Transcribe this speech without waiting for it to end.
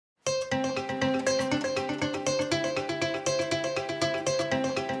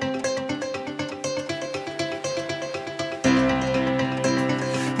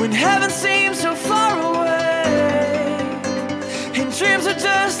when heaven seems so far away, and dreams are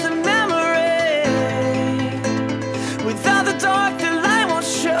just a memory. Without the dark, the light won't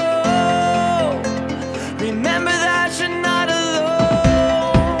show. Remember that you're not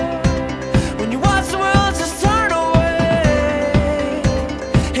alone. When you watch the world just turn away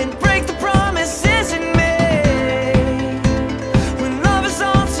and break the promises it made, when love is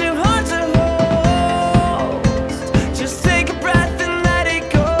all too hard to hold, just take a breath and let it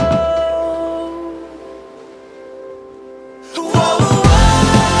go. Whoa.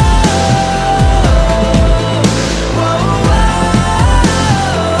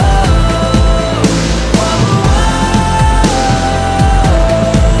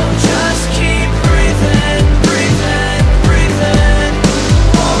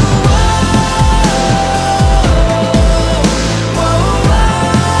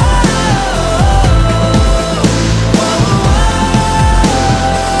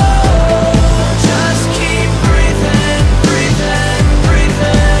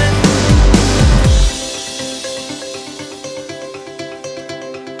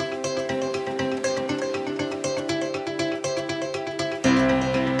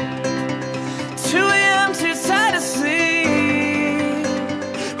 Too tired to sleep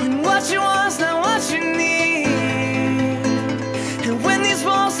when what you want's not what you need, and when these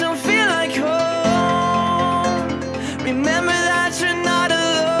walls don't feel like home, remember that you're not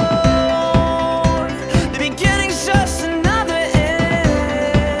alone. The beginning's just another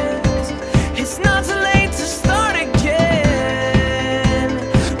end. It's not too late to start again.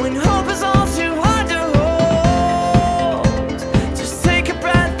 When hope is all too hard to hold, just take a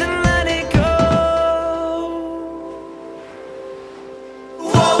breath and let it go.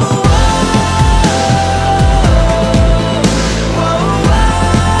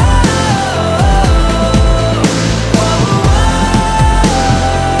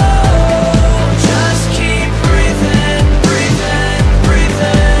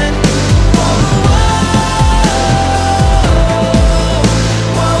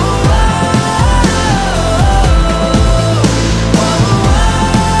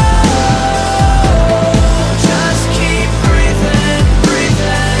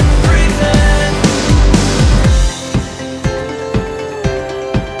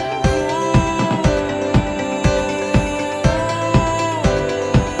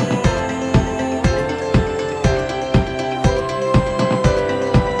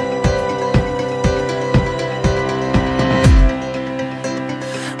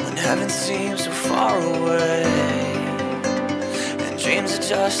 Heaven seems so far away, and dreams are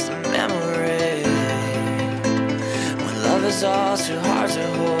just a memory. When love is all too hard to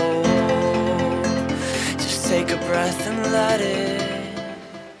hold, just take a breath and let it